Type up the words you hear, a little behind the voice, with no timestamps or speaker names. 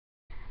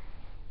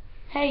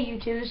Hey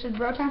YouTube, this is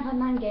Brotown Fun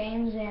 9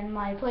 Games and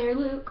my player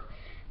Luke,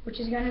 which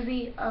is going to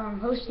be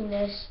hosting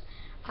this.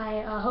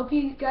 I hope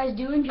you guys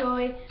do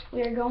enjoy.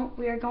 We are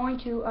going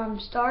to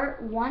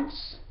start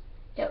once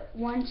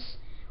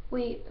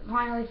we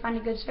finally find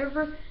a good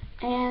server,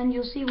 and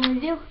you'll see when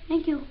we do.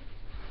 Thank you.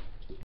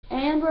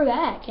 And we're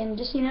back, and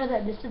just so you know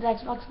that this is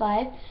Xbox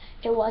Live.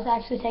 It was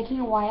actually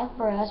taking a while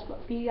for us, but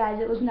for you guys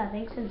it was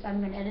nothing since I'm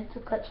going to edit the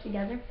clips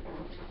together.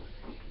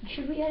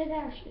 Should we edit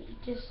that, or should we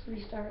just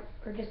restart,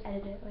 or just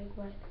edit it? Like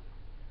what?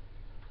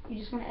 You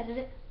just want to edit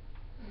it?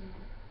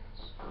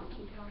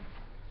 Keep it on.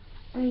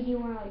 I mean, do you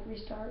want to like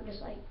restart,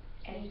 just like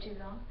edit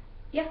YouTube on?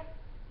 Yeah.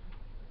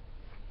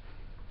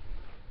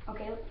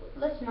 Okay,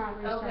 let's not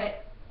restart. Okay,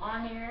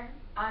 on here,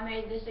 I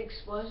made this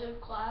explosive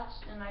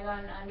class, and I got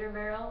an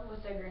underbarrel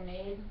with a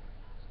grenade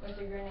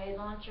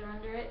launcher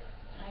under it,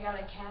 and I got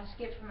a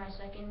casket for my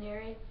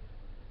secondary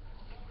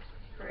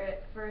for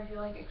if you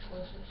like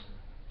explosives.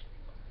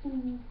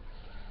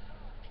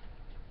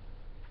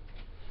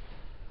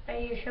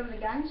 Ready to show me the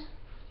guns?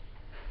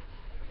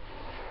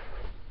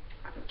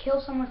 Kill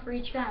someone for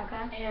each gun,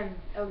 okay? And,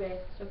 okay,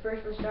 so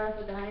first we'll start off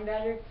with the honey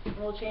badger, and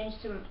we'll change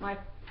to my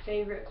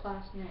favorite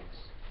class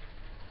next.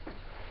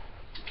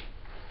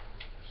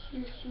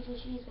 She's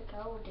a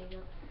gold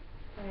digger.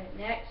 Alright,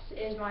 next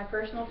is my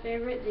personal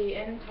favorite, the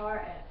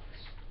MTAR X.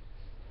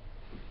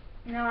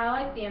 Now, I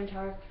like the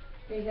MTAR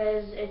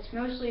because it's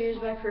mostly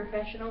used by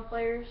professional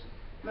players,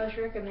 most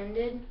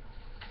recommended.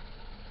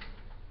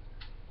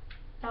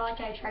 I like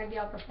how I try to be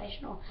all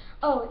professional.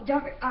 Oh,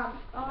 don't.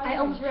 I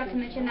almost forgot to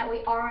mention that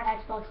we are on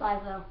Xbox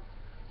Live though.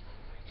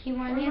 He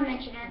wanted me to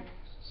mention it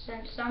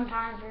since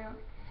sometimes our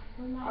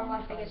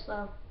Wi-Fi gets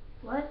slow.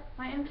 What?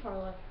 My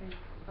MTAR left me.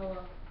 Oh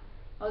well.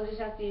 I'll just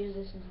have to use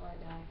this until I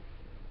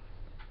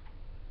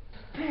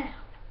die.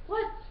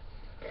 What?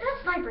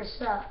 That sniper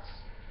sucks.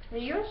 The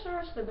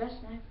Eurosaurus is the best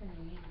sniper in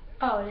the game.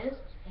 Oh, it is?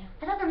 Yeah.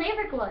 I thought the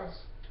Maverick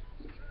was.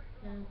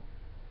 No.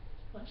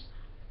 What's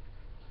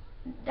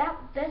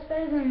That's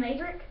better than the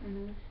Maverick?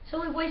 Mm-hmm.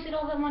 So we wasted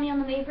all that money on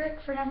the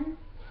Maverick for nothing?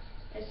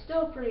 It's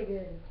still pretty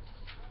good.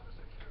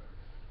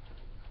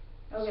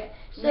 Okay.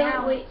 So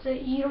now, wait, so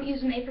you don't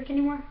use the Maverick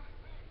anymore?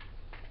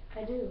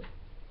 I do.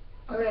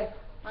 Okay.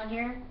 On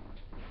here,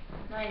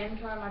 my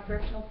MTAR, my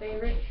personal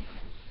favorite.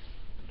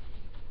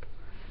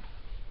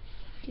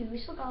 Dude, we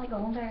still got like a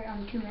whole entire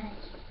 2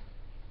 minutes.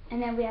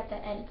 And then we have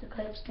to edit the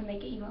clips to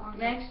make it even longer.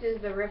 Next is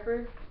the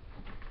Ripper.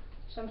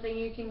 Something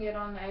you can get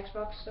on the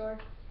Xbox store.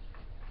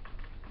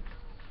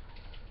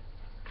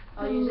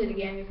 I'll use it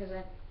again because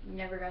I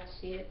never got to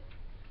see it.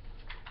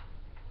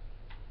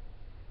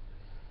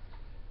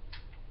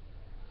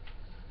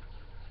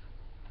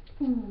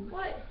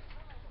 What?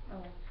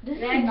 Oh. This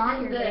is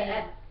not your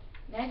day.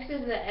 Next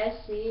is the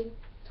SC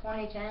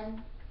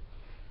 2010.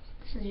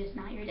 This is just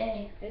not your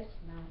day. It's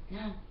not.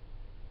 No.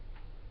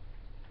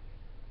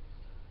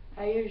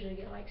 I usually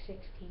get like 16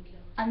 kills.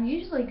 I'm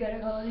usually good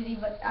at Call of Duty,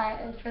 but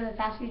for the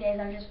past few days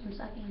I've just been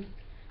sucking.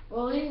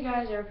 Well, these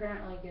guys are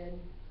apparently good.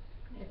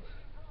 If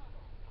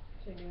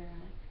they're doing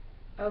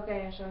that.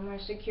 Okay, so I'm going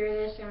to secure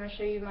this. I'm going to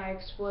show you my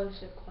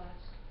explosive class.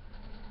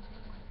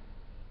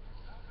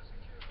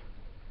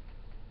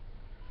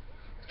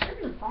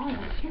 Turn the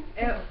volume.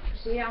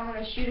 See, I'm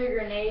going to shoot a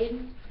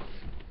grenade.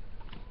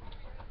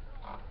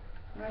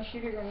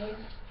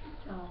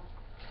 Oh.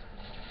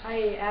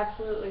 I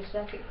absolutely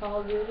suck at Call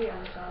of Duty,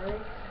 I'm sorry.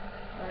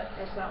 But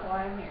that's not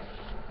why I'm here.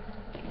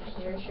 Just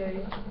here to show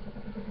you.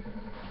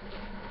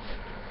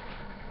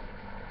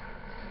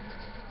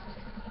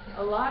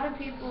 A lot of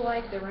people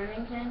like the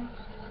Remington,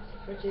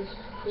 which is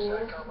cool.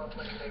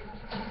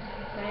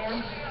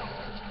 Bam.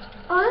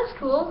 Oh, that's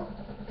cool.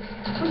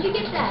 Where'd you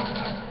get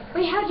that?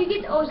 Wait, how'd you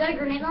get? Oh, is that a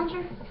grenade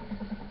launcher?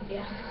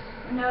 Yeah.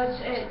 No,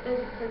 it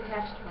doesn't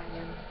attach to my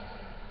gun.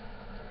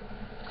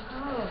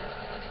 Oh.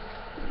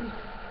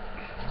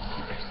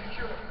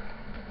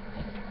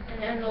 And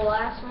then the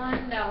last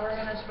one that we're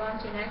gonna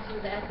sponsor next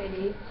is the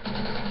FAD.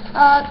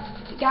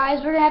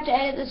 Guys, we're gonna have to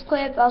edit this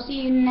clip. I'll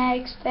see you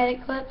next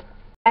edit clip.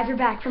 After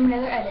back from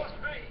another edit.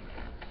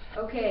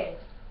 Okay,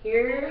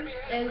 here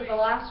is the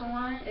last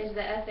one, is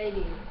the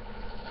FAD.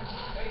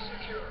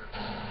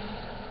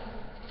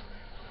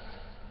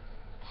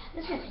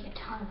 This is gonna take a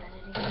ton of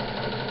editing.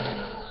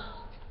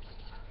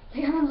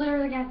 Like, I'm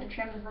literally gonna have to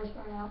trim the first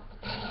part out.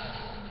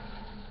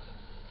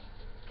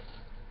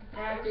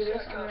 And after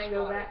this, I'm gonna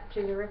go back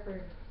to the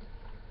Ripper.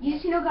 You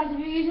just know, guys, if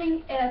you're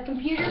using a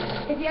computer,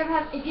 if you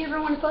ever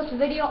want to post a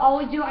video,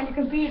 always do it on your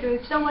computer.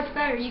 It's so much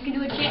better. You can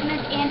do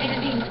enchantments and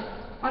editing.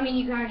 I mean,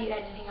 you can already do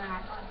editing on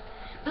iPhone,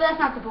 but that's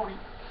not the point.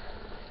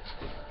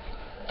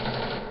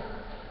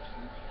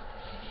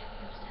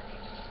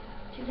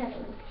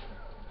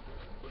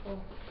 Cool.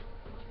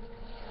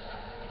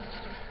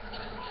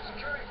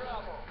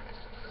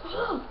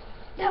 Oh,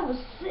 that was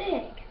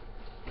sick.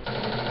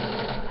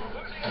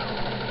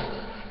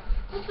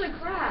 What the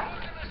crap?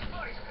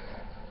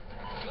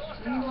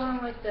 I'm going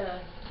with the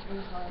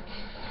MTAR.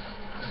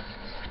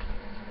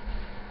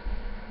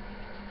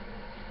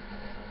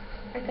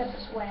 I got the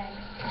swag.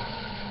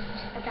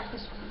 I got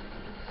this one.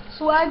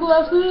 Swag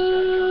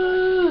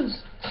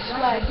losses.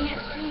 I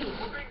can't see.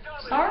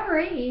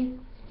 Sorry.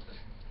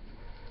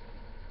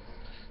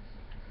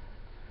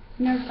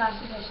 Nerf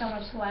classes are so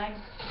much swag.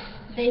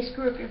 They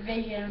screw up your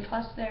vision,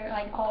 plus they're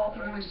like all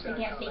at once. They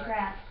can't see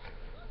crap.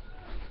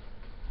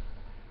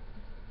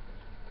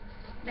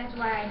 That's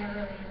why I never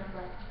really use them,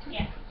 but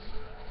yeah.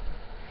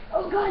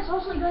 Oh guys,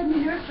 also got a new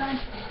Nerf gun.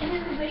 In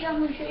this video I'm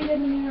going to show you the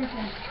new Nerf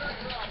gun.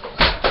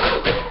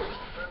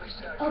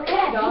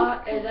 Okay.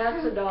 Dog, if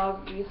that's a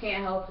dog, you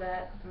can't help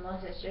that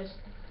unless it's just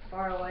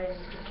far away and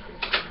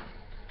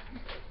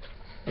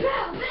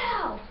Pow,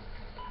 pow!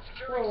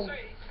 Whoa.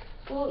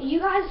 Well, you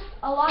guys,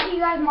 a lot of you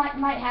guys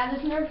might have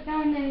this Nerf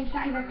gun, and it's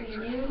not exactly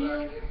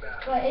new,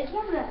 but it's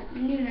one of the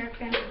new Nerf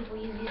guns that people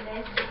use these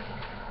days.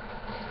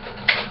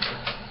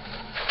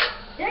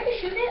 Did I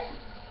just shoot it?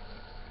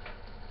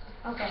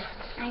 Okay,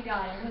 thank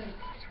God.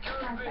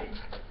 Not fun.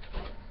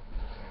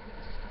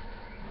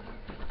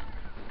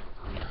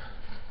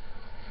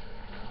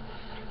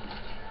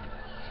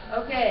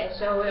 Okay,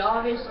 so we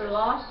obviously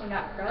lost and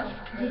got crushed,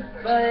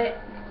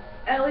 but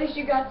at least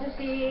you got to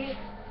see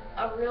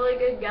a really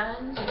good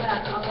guns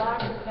that a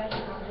lot of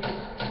professionals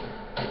use.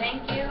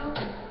 Thank you,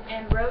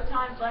 and Bro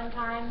Time Fun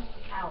Time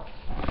out.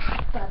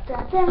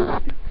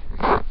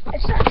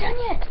 It's not done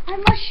yet. I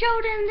must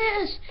show them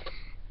this.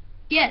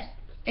 Yes,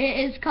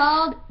 it is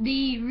called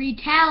the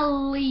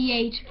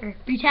Retaliator.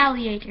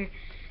 Retaliator.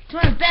 It's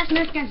one of the best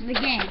Nerf guns in the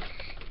game.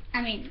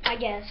 I mean, I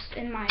guess,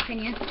 in my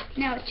opinion.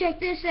 Now, check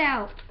this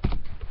out.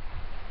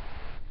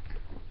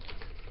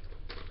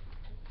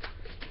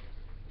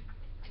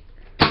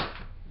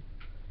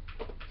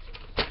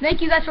 Thank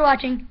you guys for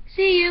watching.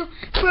 See you.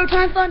 Bro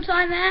Time Fun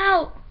Time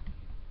out.